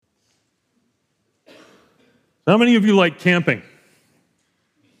How many of you like camping?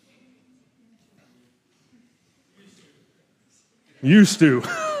 Used to.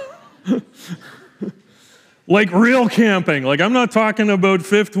 Like real camping. Like I'm not talking about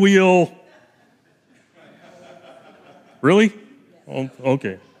fifth wheel. Really? Oh,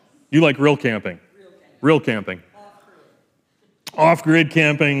 okay. You like real camping? Real camping. Off-grid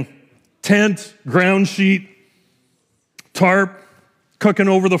camping. Tent, ground sheet, tarp, cooking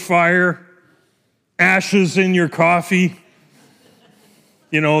over the fire, ashes in your coffee.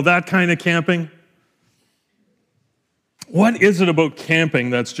 You know, that kind of camping. What is it about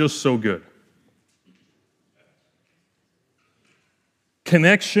camping that's just so good?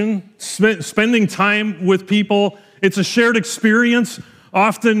 Connection, spending time with people. It's a shared experience,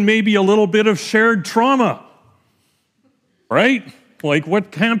 often maybe a little bit of shared trauma, right? Like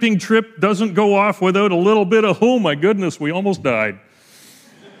what camping trip doesn't go off without a little bit of, oh my goodness, we almost died.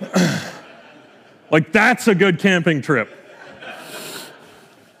 Like that's a good camping trip,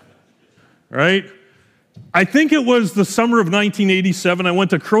 right? I think it was the summer of 1987, I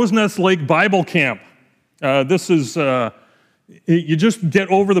went to Crow's Nest Lake Bible Camp. This is, you just get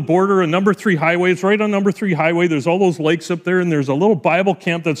over the border, and number 3 highway, it's right on number 3 highway, there's all those lakes up there, and there's a little Bible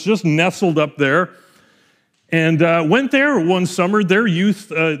camp that's just nestled up there. And went there one summer, their youth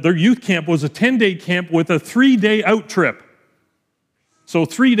camp was a 10-day camp with a 3-day out trip. So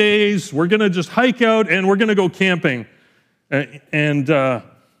 3 days, we're gonna just hike out and we're gonna go camping. And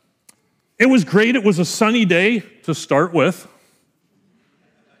it was great, it was a sunny day to start with.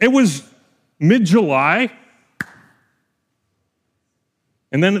 It was mid-July.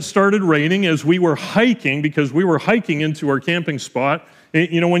 And then it started raining as we were hiking, because we were hiking into our camping spot.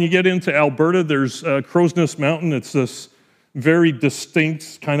 You know, when you get into Alberta, there's Crow's Nest Mountain. It's this very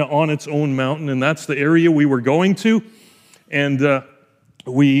distinct, kind of on its own mountain, and that's the area we were going to. And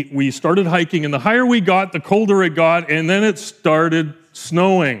we started hiking, and the higher we got, the colder it got, and then it started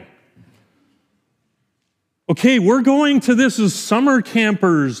snowing. Okay, we're going to this as summer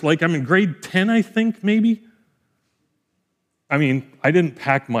campers, like I'm in grade 10, I think, maybe. I mean, I didn't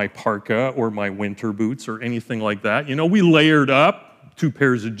pack my parka or my winter boots or anything like that. You know, we layered up 2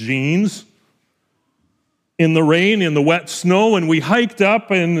 pairs of jeans in the rain, in the wet snow, and we hiked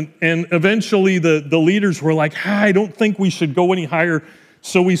up, and eventually the leaders were like, I don't think we should go any higher.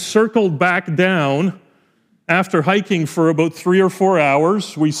 So we circled back down after hiking for about 3 or 4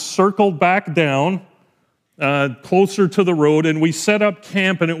 hours. We circled back down closer to the road, and we set up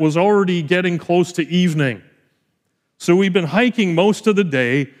camp, and it was already getting close to evening. So we've been hiking most of the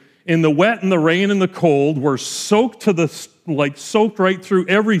day in the wet and the rain and the cold. We're soaked soaked right through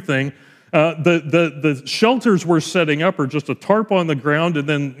everything. The shelters we're setting up are just a tarp on the ground, and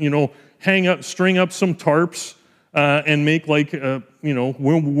then, you know, string up some tarps and make we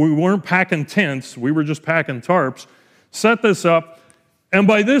weren't packing tents. We were just packing tarps. Set this up, and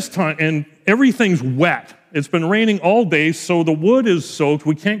by this time, and everything's wet. It's been raining all day, so the wood is soaked.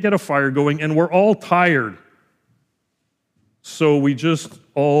 We can't get a fire going, and we're all tired. So we just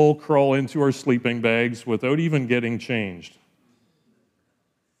all crawl into our sleeping bags without even getting changed.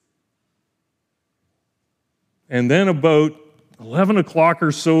 And then about 11 o'clock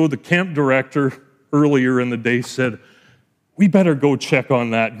or so, the camp director earlier in the day said, we better go check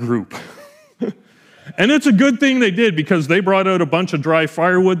on that group. And it's a good thing they did, because they brought out a bunch of dry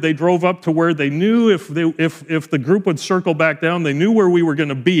firewood. They drove up to where they knew if the group would circle back down, they knew where we were going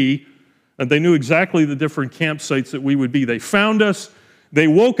to be. And they knew exactly the different campsites that we would be. They found us. They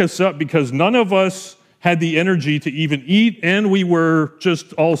woke us up because none of us had the energy to even eat, and we were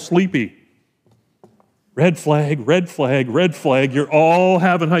just all sleepy. Red flag, red flag, red flag. You're all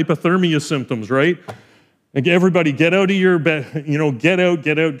having hypothermia symptoms, right? Like everybody get out of your bed,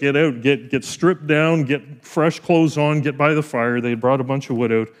 get stripped down, get fresh clothes on, get by the fire. They brought a bunch of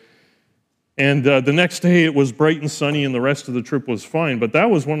wood out. And the next day it was bright and sunny, and the rest of the trip was fine. But that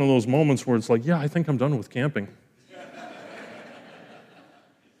was one of those moments where it's like, yeah, I think I'm done with camping.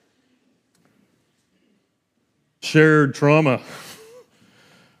 Shared trauma.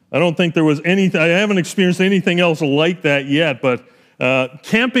 I don't think there was anything, I haven't experienced anything else like that yet, but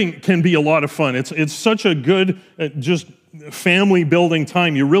camping can be a lot of fun. It's such a good, just family building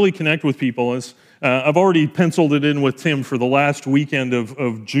time. You really connect with people. I've already penciled it in with Tim for the last weekend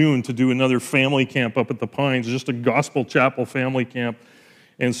of June to do another family camp up at the Pines, just a gospel chapel family camp.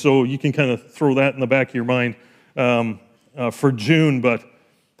 And so you can kind of throw that in the back of your mind for June. But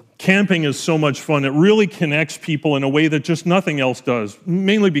camping is so much fun. It really connects people in a way that just nothing else does,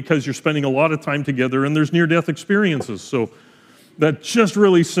 mainly because you're spending a lot of time together and there's near-death experiences. So that just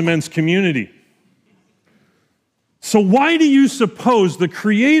really cements community. So why do you suppose the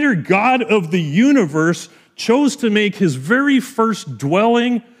Creator God of the universe chose to make his very first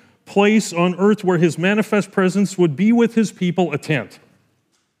dwelling place on earth where his manifest presence would be with his people a tent.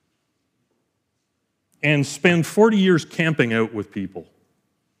 And spend 40 years camping out with people.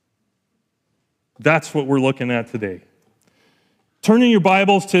 That's what we're looking at today. Turning your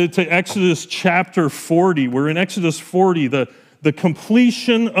Bibles to Exodus chapter 40. We're in Exodus 40, the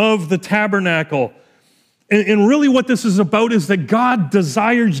completion of the tabernacle. And really what this is about is that God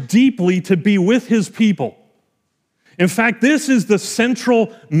desires deeply to be with his people. In fact, this is the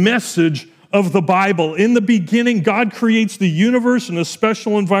central message of the Bible. In the beginning, God creates the universe and a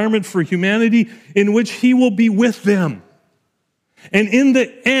special environment for humanity in which he will be with them. And in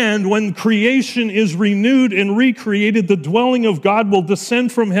the end, when creation is renewed and recreated, the dwelling of God will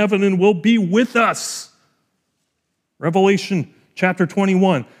descend from heaven and will be with us. Revelation chapter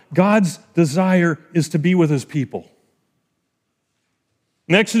 21, God's desire is to be with his people.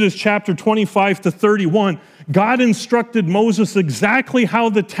 In Exodus chapter 25 to 31, God instructed Moses exactly how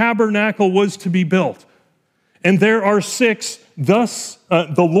the tabernacle was to be built. And there are 6, thus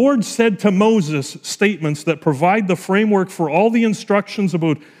the Lord said to Moses statements that provide the framework for all the instructions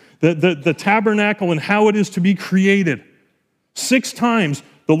about the tabernacle and how it is to be created. 6 times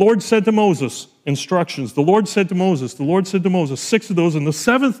the Lord said to Moses, instructions. The Lord said to Moses, the Lord said to Moses, 6 of those. And the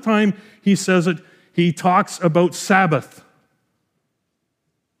 7th time he says it, he talks about Sabbath.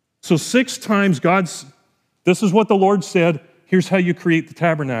 So 6 times this is what the Lord said, here's how you create the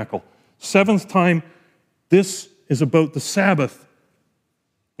tabernacle. 7th time, this is about the Sabbath.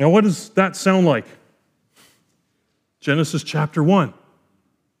 Now what does that sound like? Genesis chapter 1.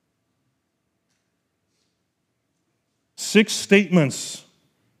 6 statements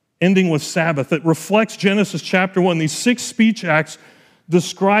ending with Sabbath. It reflects Genesis chapter 1. These 6 speech acts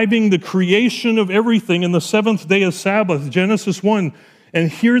describing the creation of everything in the 7th day of Sabbath, Genesis 1. And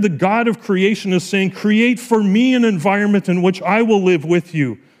here the God of creation is saying, create for me an environment in which I will live with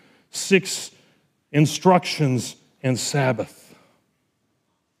you. 6 instructions and Sabbath.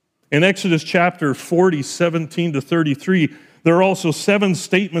 In Exodus chapter 40, 17 to 33, there are also 7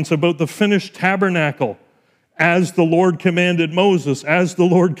 statements about the finished tabernacle. As the Lord commanded Moses, as the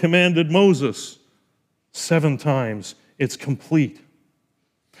Lord commanded Moses. 7 times, it's complete.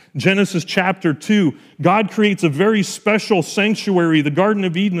 Genesis chapter 2, God creates a very special sanctuary, the Garden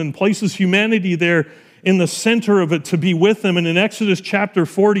of Eden, and places humanity there in the center of it to be with him. And in Exodus chapter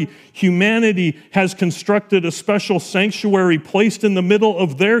 40, humanity has constructed a special sanctuary placed in the middle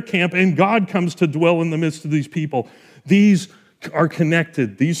of their camp, and God comes to dwell in the midst of these people. These are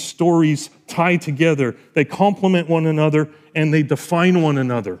connected. These stories tie together. They complement one another, and they define one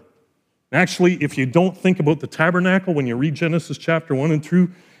another. Actually, if you don't think about the tabernacle when you read Genesis chapter 1 and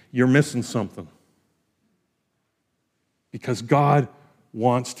 2, you're missing something. Because God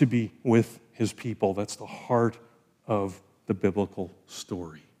wants to be with his people. That's the heart of the biblical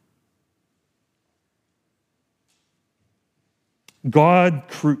story. God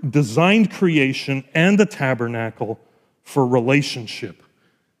designed creation and the tabernacle for relationship.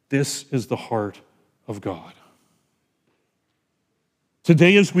 This is the heart of God.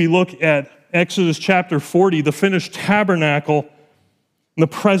 Today, as we look at Exodus chapter 40, the finished tabernacle, the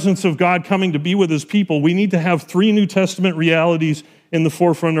presence of God coming to be with his people, we need to have 3 New Testament realities in the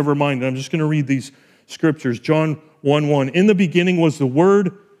forefront of our mind. I'm just going to read these scriptures. John 1:1. In the beginning was the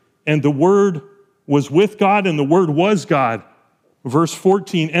Word, and the Word was with God, and the Word was God. Verse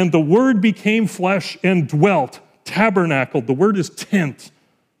 14. And the Word became flesh and dwelt, tabernacled. The word is tent,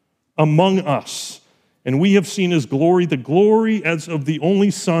 among us. And we have seen his glory, the glory as of the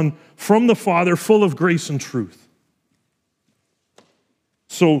only Son from the Father, full of grace and truth.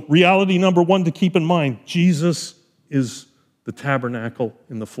 So reality number 1 to keep in mind, Jesus is the tabernacle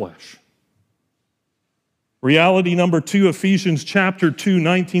in the flesh. Reality number 2, Ephesians chapter 2,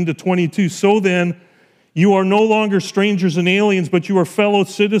 19 to 22. So then, you are no longer strangers and aliens, but you are fellow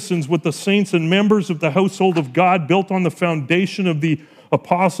citizens with the saints and members of the household of God, built on the foundation of the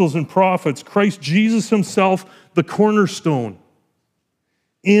apostles and prophets, Christ Jesus himself, the cornerstone,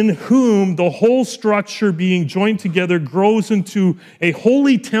 in whom the whole structure being joined together grows into a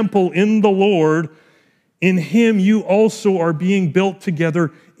holy temple in the Lord. In him you also are being built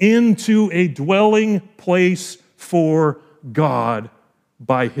together into a dwelling place for God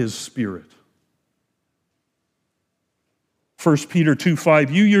by his Spirit. 1 Peter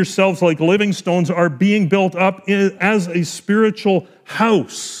 2:5, you yourselves like living stones are being built up as a spiritual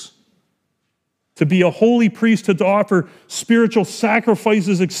house, to be a holy priesthood, to offer spiritual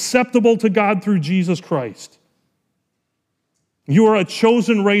sacrifices acceptable to God through Jesus Christ. You are a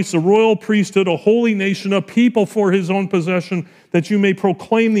chosen race, a royal priesthood, a holy nation, a people for his own possession, that you may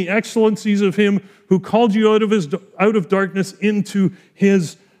proclaim the excellencies of him who called you out of darkness into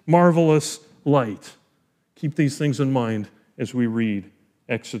his marvelous light. Keep these things in mind as we read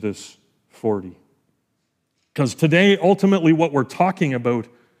Exodus 40. Because today, ultimately, what we're talking about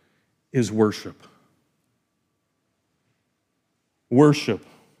is worship. Worship.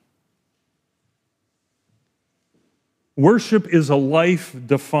 Worship is a life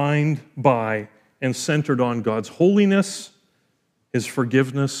defined by and centered on God's holiness, his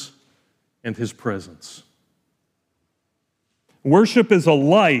forgiveness, and his presence. Worship is a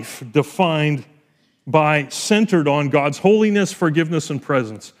life defined by, centered on God's holiness, forgiveness, and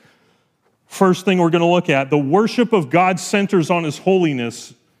presence. First thing we're going to look at, the worship of God centers on his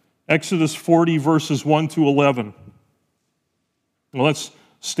holiness. Exodus 40, verses 1 to 11. Well, let's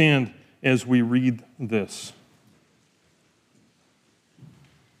stand as we read this.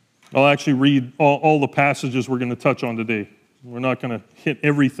 I'll actually read all the passages we're going to touch on today. We're not going to hit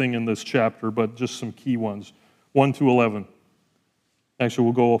everything in this chapter, but just some key ones. 1 to 11. Actually,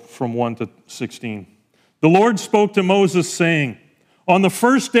 we'll go from 1 to 16. The Lord spoke to Moses, saying, on the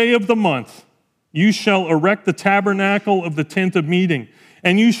first day of the month, you shall erect the tabernacle of the tent of meeting,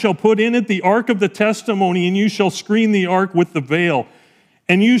 and you shall put in it the ark of the testimony, and you shall screen the ark with the veil.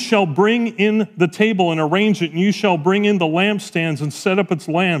 And you shall bring in the table and arrange it, and you shall bring in the lampstands and set up its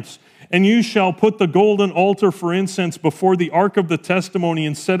lamps. And you shall put the golden altar for incense before the ark of the testimony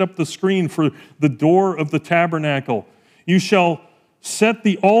and set up the screen for the door of the tabernacle. You shall set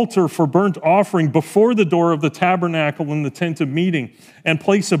the altar for burnt offering before the door of the tabernacle in the tent of meeting, and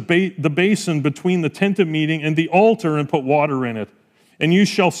place the basin between the tent of meeting and the altar and put water in it. And you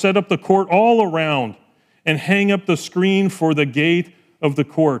shall set up the court all around and hang up the screen for the gate of the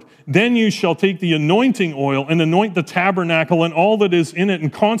court. Then you shall take the anointing oil and anoint the tabernacle and all that is in it,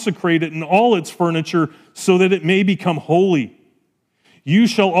 and consecrate it and all its furniture, so that it may become holy. You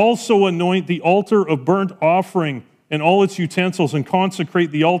shall also anoint the altar of burnt offering and all its utensils, and consecrate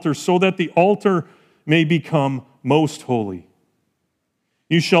the altar, so that the altar may become most holy.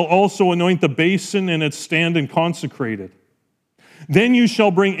 You shall also anoint the basin and its stand and consecrate it. Then you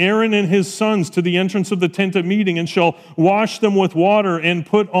shall bring Aaron and his sons to the entrance of the tent of meeting, and shall wash them with water, and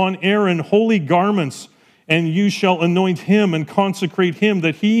put on Aaron holy garments, and you shall anoint him and consecrate him,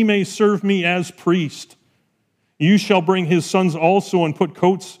 that he may serve me as priest. You shall bring his sons also, and put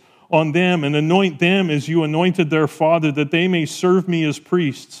coats on them, and anoint them as you anointed their father, that they may serve me as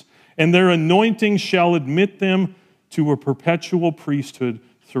priests. And their anointing shall admit them to a perpetual priesthood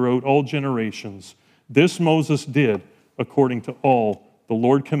throughout all generations. This Moses did according to all the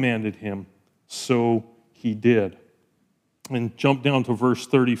Lord commanded him, so he did. And jump down to verse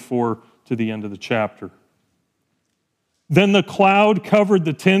 34 to the end of the chapter. Then the cloud covered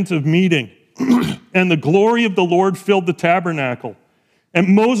the tent of meeting, and the glory of the Lord filled the tabernacle. And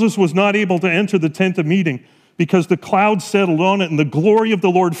Moses was not able to enter the tent of meeting, because the cloud settled on it, and the glory of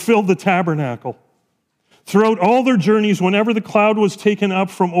the Lord filled the tabernacle. Throughout all their journeys, whenever the cloud was taken up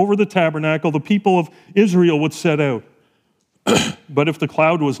from over the tabernacle, the people of Israel would set out. But if the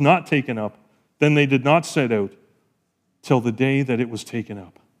cloud was not taken up, then they did not set out till the day that it was taken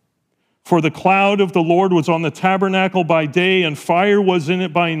up. For the cloud of the Lord was on the tabernacle by day, and fire was in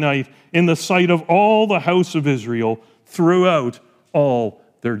it by night, in the sight of all the house of Israel throughout all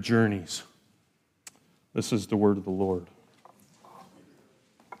their journeys. This is the word of the Lord.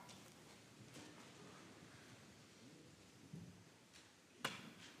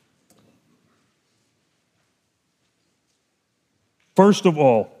 First of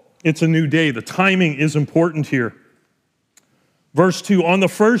all, it's a new day. The timing is important here. Verse 2, on the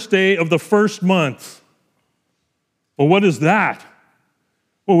first day of the first month. Well, what is that?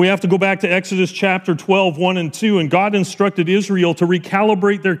 Well, we have to go back to Exodus chapter 12, 1 and 2, and God instructed Israel to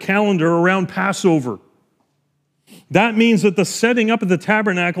recalibrate their calendar around Passover. That means that the setting up of the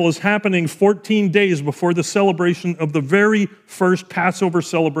tabernacle is happening 14 days before the celebration of the very first Passover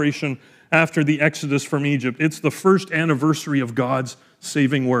celebration after the Exodus from Egypt. It's the first anniversary of God's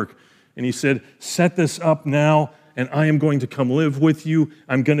saving work. And he said, set this up now, and I am going to come live with you.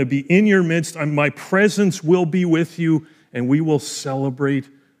 I'm going to be in your midst. My presence will be with you, and we will celebrate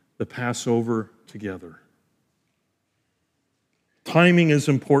the Passover together. Timing is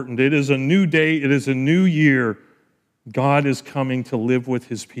important. It is a new day. It is a new year. God is coming to live with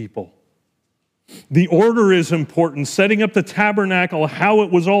his people. The order is important. Setting up the tabernacle, how it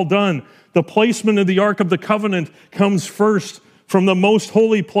was all done. The placement of the Ark of the Covenant comes first from the most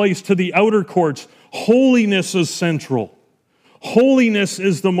holy place to the outer courts. Holiness is central. Holiness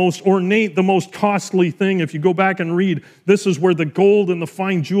is the most ornate, the most costly thing. If you go back and read, this is where the gold and the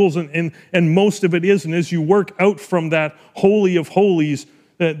fine jewels and most of it is. And as you work out from that holy of holies,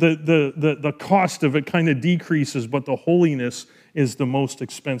 the cost of it kind of decreases, but the holiness is the most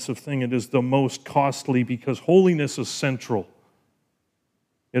expensive thing. It is the most costly because holiness is central.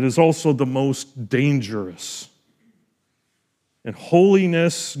 It is also the most dangerous. And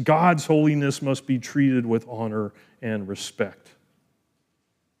holiness, God's holiness, must be treated with honor and respect.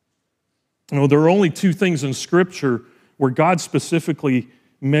 There are only two things in Scripture where God specifically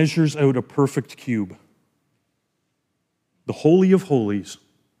measures out a perfect cube: the Holy of Holies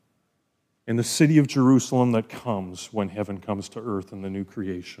and the city of Jerusalem that comes when heaven comes to earth in the new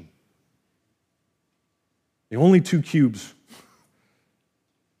creation. The only two cubes.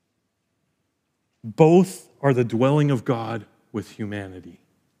 Both are the dwelling of God with humanity.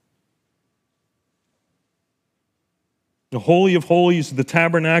 The Holy of Holies, the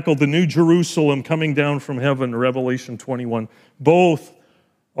tabernacle, the new Jerusalem coming down from heaven, Revelation 21, both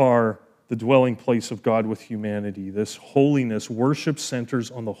are the dwelling place of God with humanity. This holiness, worship centers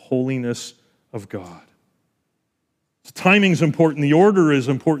on the holiness of God. The timing is important, the order is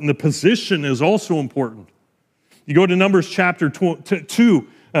important, the position is also important. You go to Numbers chapter 2,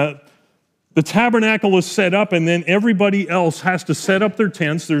 the tabernacle is set up, and then everybody else has to set up their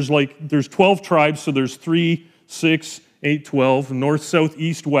tents. There's 12 tribes, so there's 3, 6, 8, 12, north, south,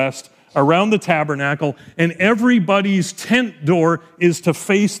 east, west, around the tabernacle, and everybody's tent door is to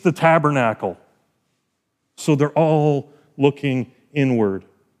face the tabernacle. So they're all looking inward.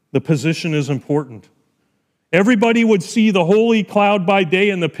 The position is important. Everybody would see the holy cloud by day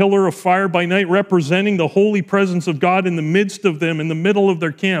and the pillar of fire by night, representing the holy presence of God in the midst of them, in the middle of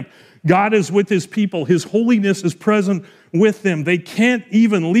their camp. God is with his people. His holiness is present with them. They can't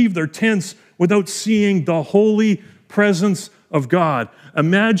even leave their tents without seeing the holy presence of God.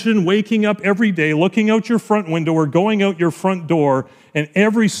 Imagine waking up every day, looking out your front window or going out your front door, and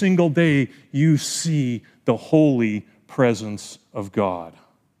every single day you see the holy presence of God.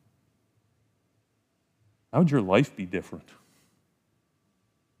 How would your life be different?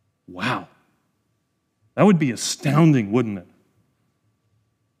 Wow. That would be astounding, wouldn't it?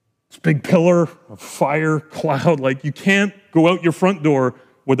 This big pillar of fire, cloud, like you can't go out your front door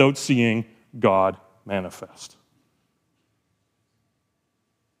without seeing God manifest.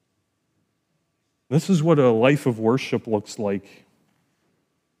 This is what a life of worship looks like.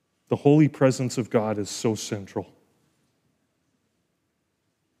 The holy presence of God is so central.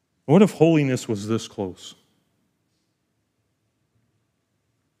 What if holiness was this close?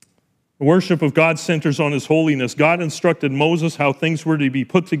 The worship of God centers on his holiness. God instructed Moses how things were to be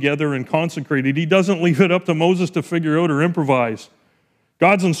put together and consecrated. He doesn't leave it up to Moses to figure out or improvise.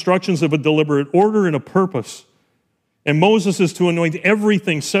 God's instructions have a deliberate order and a purpose. And Moses is to anoint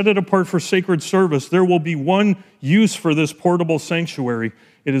everything, set it apart for sacred service. There will be one use for this portable sanctuary.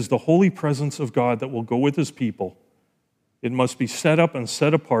 It is the holy presence of God that will go with his people. It must be set up and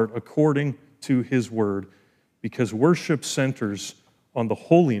set apart according to his word, because worship centers on the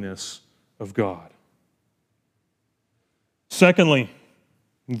holiness of God. Secondly,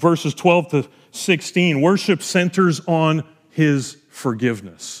 in verses 12 to 16, worship centers on his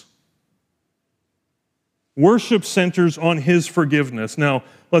forgiveness. Worship centers on his forgiveness. Now,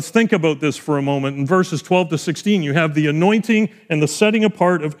 let's think about this for a moment. In verses 12 to 16, you have the anointing and the setting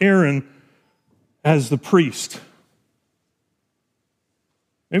apart of Aaron as the priest.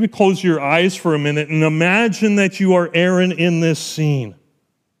 Maybe close your eyes for a minute and imagine that you are Aaron in this scene.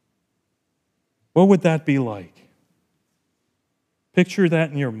 What would that be like? Picture that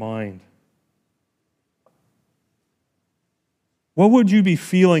in your mind. What would you be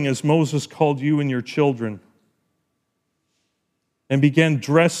feeling as Moses called you and your children and began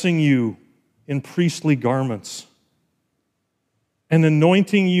dressing you in priestly garments and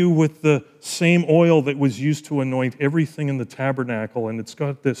anointing you with the same oil that was used to anoint everything in the tabernacle, and it's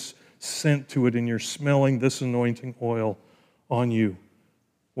got this scent to it, and you're smelling this anointing oil on you?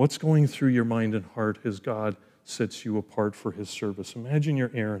 What's going through your mind and heart as God sets you apart for his service? Imagine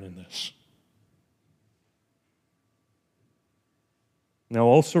you're Aaron in this. Now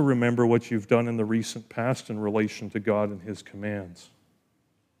also remember what you've done in the recent past in relation to God and his commands.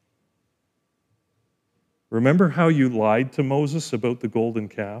 Remember how you lied to Moses about the golden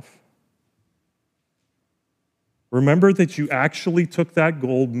calf? Remember that you actually took that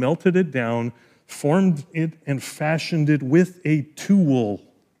gold, melted it down, formed it, and fashioned it with a tool.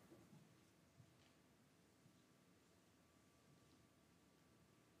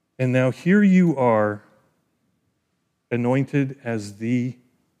 And now here you are, anointed as the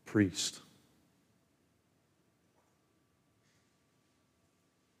priest.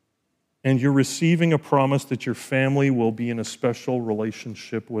 and you're receiving a promise that your family will be in a special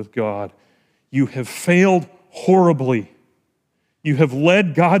relationship with God. You have failed horribly. You have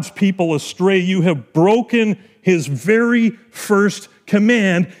led God's people astray. You have broken his very first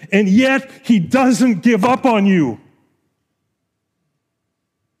command, and yet he doesn't give up on you.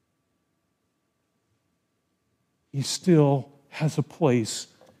 He still has a place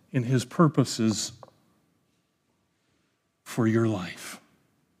in his purposes for your life,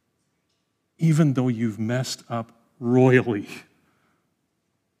 even though you've messed up royally.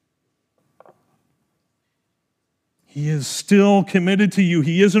 He is still committed to you.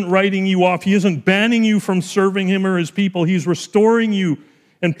 He isn't writing you off. He isn't banning you from serving him or his people. He's restoring you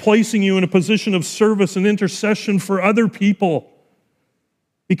and placing you in a position of service and intercession for other people.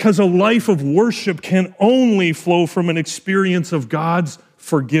 Because a life of worship can only flow from an experience of God's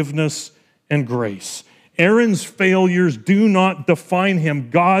forgiveness and grace. Aaron's failures do not define him.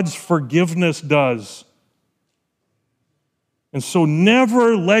 God's forgiveness does. And so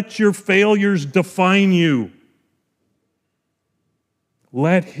never let your failures define you.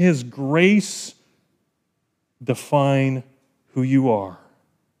 Let his grace define who you are.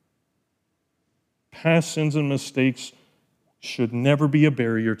 Past sins and mistakes should never be a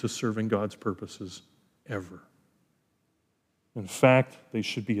barrier to serving God's purposes, ever. In fact, they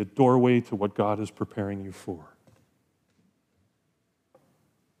should be a doorway to what God is preparing you for.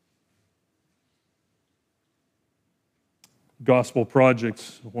 Gospel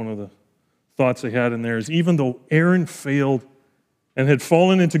Projects, one of the thoughts I had in there is, even though Aaron failed and had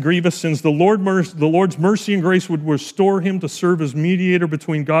fallen into grievous sins, the Lord's mercy and grace would restore him to serve as mediator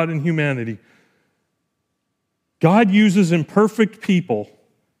between God and humanity. God uses imperfect people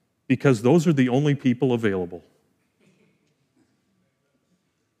because those are the only people available.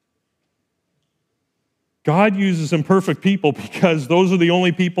 God uses imperfect people because those are the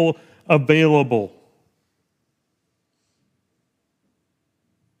only people available.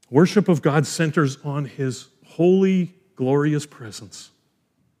 Worship of God centers on his holy, glorious presence.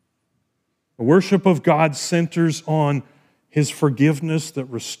 The worship of God centers on his forgiveness that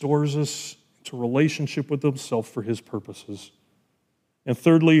restores us to relationship with himself for his purposes. And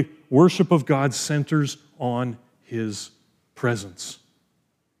thirdly, worship of God centers on his presence.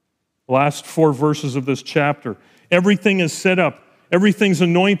 Last 4 verses of this chapter. Everything is set up. Everything's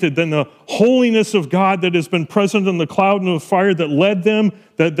anointed. Then the holiness of God that has been present in the cloud and the fire that led them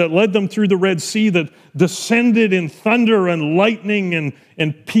through the Red Sea, that descended in thunder and lightning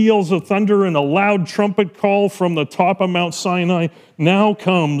and peals of thunder and a loud trumpet call from the top of Mount Sinai, now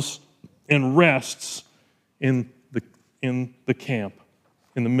comes and rests in the camp,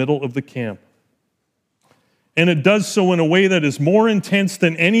 in the middle of the camp. And it does so in a way that is more intense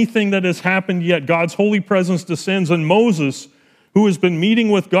than anything that has happened yet. God's holy presence descends on Moses, who has been meeting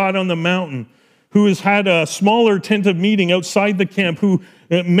with God on the mountain, who has had a smaller tent of meeting outside the camp, who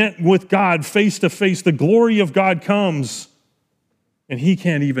met with God face to face. The glory of God comes, and he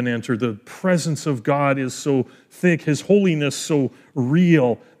can't even enter. The presence of God is so thick, his holiness so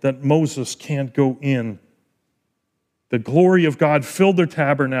real, that Moses can't go in. The glory of God filled their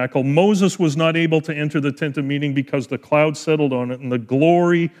tabernacle. Moses was not able to enter the tent of meeting because the cloud settled on it, and the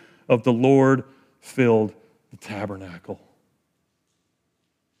glory of the Lord filled the tabernacle.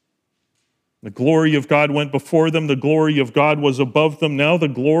 The glory of God went before them. The glory of God was above them. Now the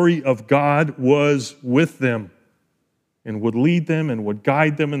glory of God was with them and would lead them and would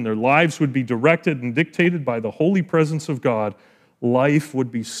guide them, and their lives would be directed and dictated by the holy presence of God. Life would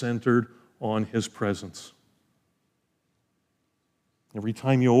be centered on his presence. Every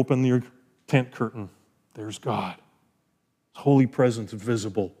time you open your tent curtain, there's God. His holy presence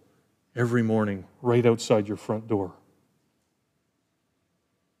visible every morning right outside your front door.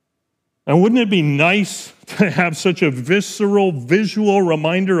 And wouldn't it be nice to have such a visceral, visual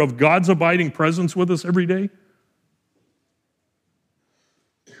reminder of God's abiding presence with us every day?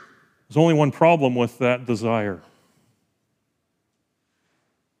 There's only one problem with that desire.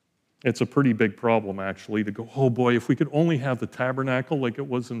 It's a pretty big problem, actually, to go, oh boy, if we could only have the tabernacle like it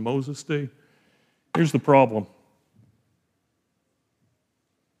was in Moses' day. Here's the problem.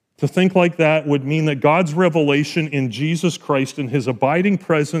 To think like that would mean that God's revelation in Jesus Christ and his abiding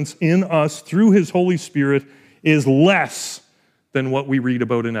presence in us through his Holy Spirit is less than what we read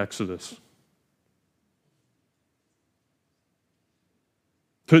about in Exodus.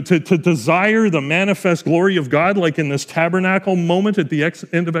 To desire the manifest glory of God, like in this tabernacle moment at the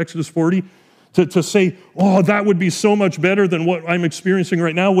end of Exodus 40, to say, oh, that would be so much better than what I'm experiencing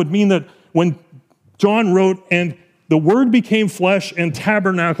right now, would mean that when John wrote, and the Word became flesh and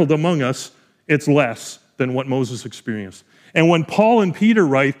tabernacled among us, it's less than what Moses experienced. And when Paul and Peter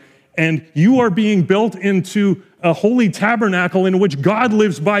write, and you are being built into a holy tabernacle in which God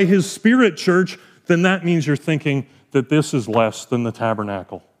lives by his Spirit, church, then that means you're thinking that this is less than the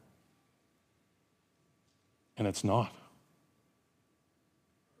tabernacle. And it's not.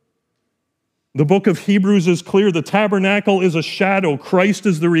 The book of Hebrews is clear. The tabernacle is a shadow. Christ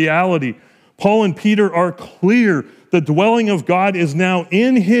is the reality. Paul and Peter are clear. The dwelling of God is now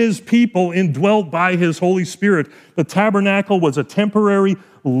in his people, indwelt by his Holy Spirit. The tabernacle was a temporary,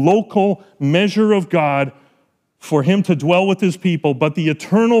 local measure of God for him to dwell with his people, but the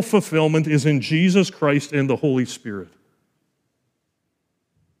eternal fulfillment is in Jesus Christ and the Holy Spirit.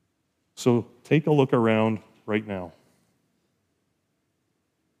 So take a look around right now.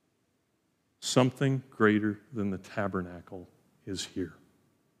 Something greater than the tabernacle is here.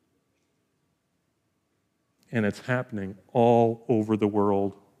 And it's happening all over the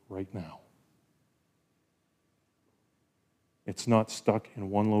world right now. It's not stuck in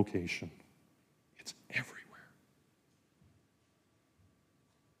one location. It's everywhere.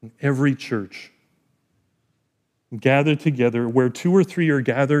 In every church, gathered together, where 2 or 3 are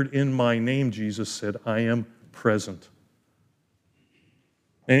gathered in my name, Jesus said, I am present.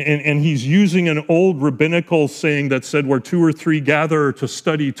 And he's using an old rabbinical saying that said, where 2 or 3 gather to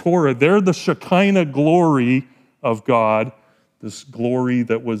study Torah, they're the Shekinah glory of God. This glory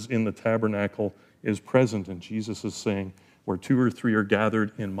that was in the tabernacle is present. And Jesus is saying, where 2 or 3 are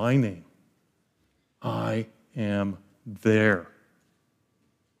gathered in my name, I am there.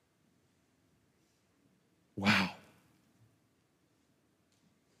 Wow.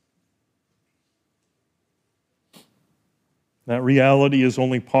 That reality is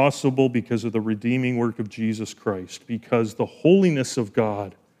only possible because of the redeeming work of Jesus Christ, because the holiness of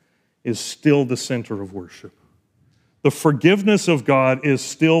God is still the center of worship. The forgiveness of God is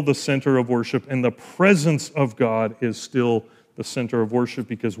still the center of worship, and the presence of God is still the center of worship,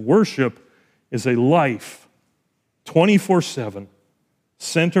 because worship is a life 24/7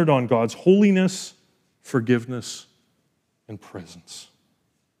 centered on God's holiness, forgiveness, and presence.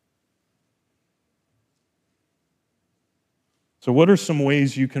 So what are some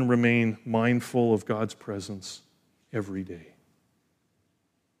ways you can remain mindful of God's presence every day?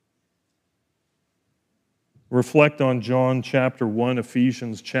 Reflect on John chapter 1,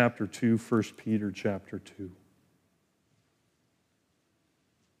 Ephesians chapter 2, 1 Peter chapter 2.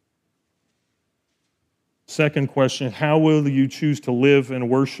 Second question, how will you choose to live and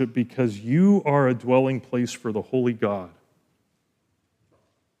worship? Because you are a dwelling place for the holy God.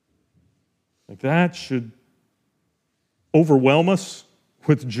 Like that should overwhelm us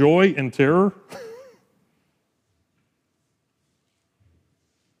with joy and terror.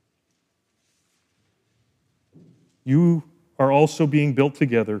 You are also being built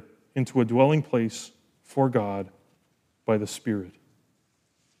together into a dwelling place for God by the Spirit.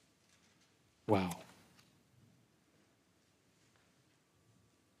 Wow.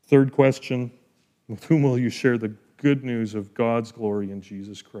 Third question, with whom will you share the good news of God's glory in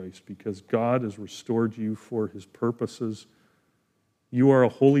Jesus Christ? Because God has restored you for his purposes. You are a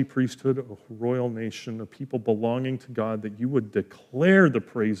holy priesthood, a royal nation, a people belonging to God, that you would declare the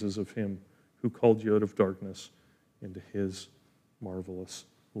praises of him who called you out of darkness into his marvelous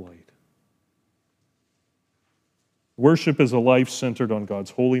light. Worship is a life centered on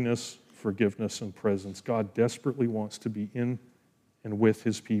God's holiness, forgiveness, and presence. God desperately wants to be in and with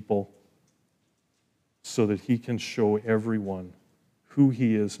his people so that he can show everyone who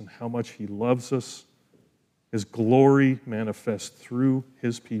he is and how much he loves us. His glory manifests through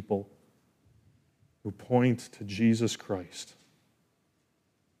his people who point to Jesus Christ.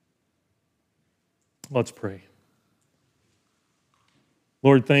 Let's pray.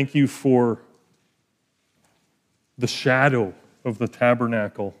 Lord, thank you for the shadow of the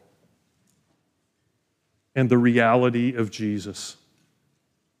tabernacle and the reality of Jesus.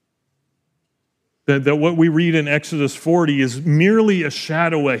 That what we read in Exodus 40 is merely a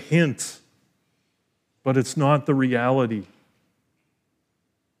shadow, a hint, but it's not the reality.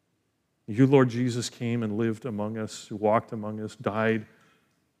 You, Lord Jesus, came and lived among us, walked among us, died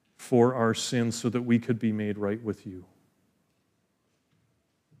for our sins so that we could be made right with you.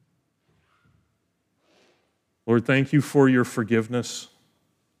 Lord, thank you for your forgiveness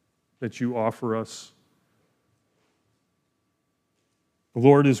that you offer us.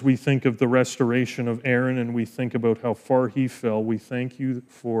 Lord, as we think of the restoration of Aaron and we think about how far he fell, we thank you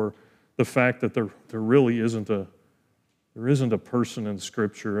for the fact that there really isn't a person in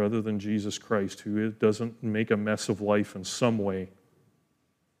Scripture other than Jesus Christ who doesn't make a mess of life in some way.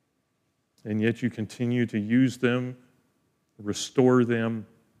 And yet you continue to use them, restore them,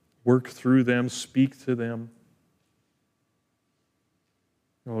 work through them, speak to them.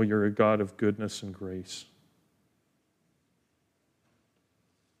 Oh, you're a God of goodness and grace.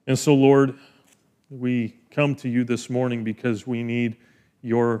 And so, Lord, we come to you this morning because we need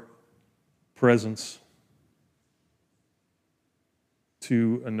your presence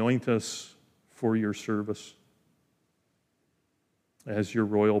to anoint us for your service as your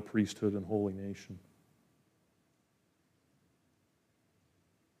royal priesthood and holy nation.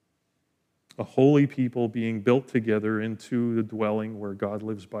 A holy people being built together into the dwelling where God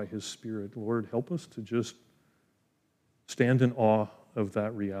lives by his Spirit. Lord, help us to just stand in awe of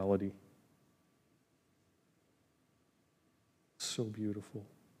that reality. So beautiful.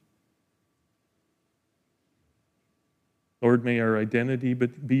 Lord, may our identity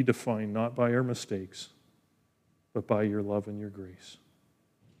be defined not by our mistakes, but by your love and your grace.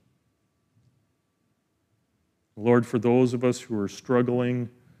 Lord, for those of us who are struggling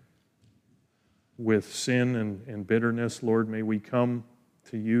with sin and bitterness, Lord, may we come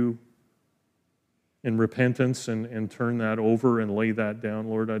to you in repentance and turn that over and lay that down.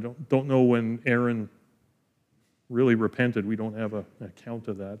 Lord, I don't know when Aaron really repented. We don't have an account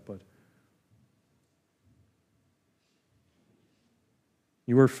of that, but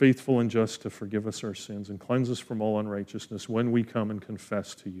you are faithful and just to forgive us our sins and cleanse us from all unrighteousness when we come and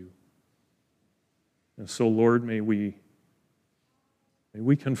confess to you. And so, Lord, may we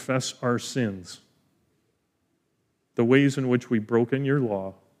confess our sins, the ways in which we've broken your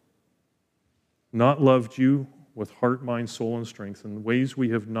law, not loved you with heart, mind, soul, and strength, and the ways we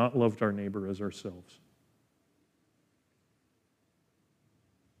have not loved our neighbor as ourselves.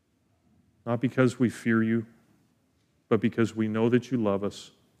 Not because we fear you, but because we know that you love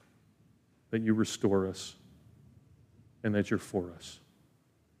us, that you restore us, and that you're for us,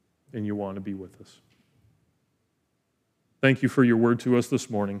 and you want to be with us. Thank you for your word to us this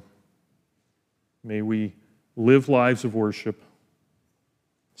morning. May we live lives of worship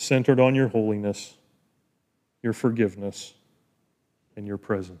centered on your holiness, your forgiveness, and your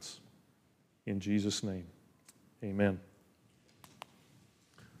presence. In Jesus' name, amen.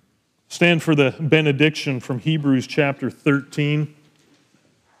 Stand for the benediction from Hebrews chapter 13,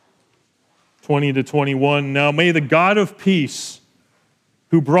 20 to 21. Now may the God of peace,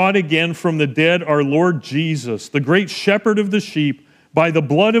 who brought again from the dead our Lord Jesus, the great shepherd of the sheep, by the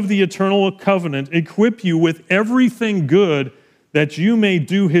blood of the eternal covenant, equip you with everything good that you may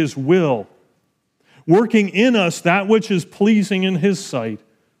do his will, working in us that which is pleasing in his sight,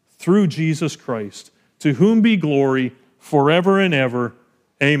 through Jesus Christ, to whom be glory forever and ever.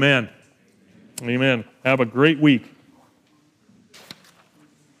 Amen. Amen. Have a great week.